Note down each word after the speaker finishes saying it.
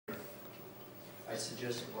I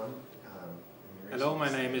suggest one. Hello, my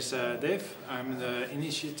name is Dave. I'm the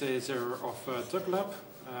initiator of TkkrLab.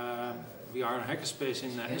 We are a hackerspace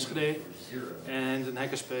in Enschede, and a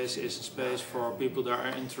hackerspace is a space for people that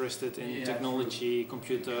are interested in technology,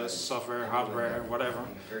 computers, software, hardware, whatever,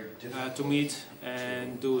 to meet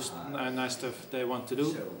and do nice stuff they want to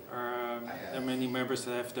do. There are many members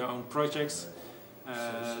that have their own projects.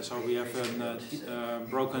 So we have a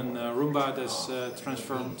broken Roomba that's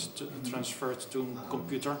transferred to a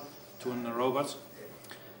computer, to a robot.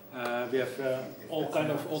 We have all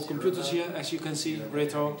kind of old computers here, as you can see,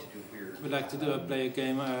 retro. We like to play a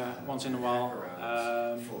game once in a while.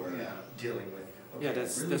 Yeah,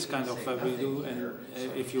 that's kind of what we do. And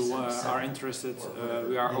if you are interested,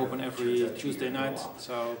 we are open every Tuesday night.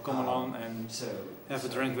 So come along and have a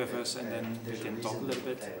drink with us, and then we can talk a little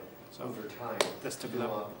bit. So that's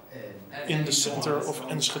TkkrLab. In the center of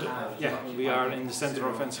Enschede. Yeah, we are in the center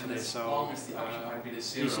of Enschede, so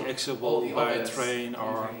easy accessible by train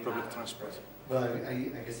or public transport. Well, I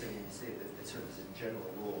guess I need to say that sort of as a general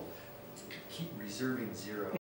rule, keep reserving 0.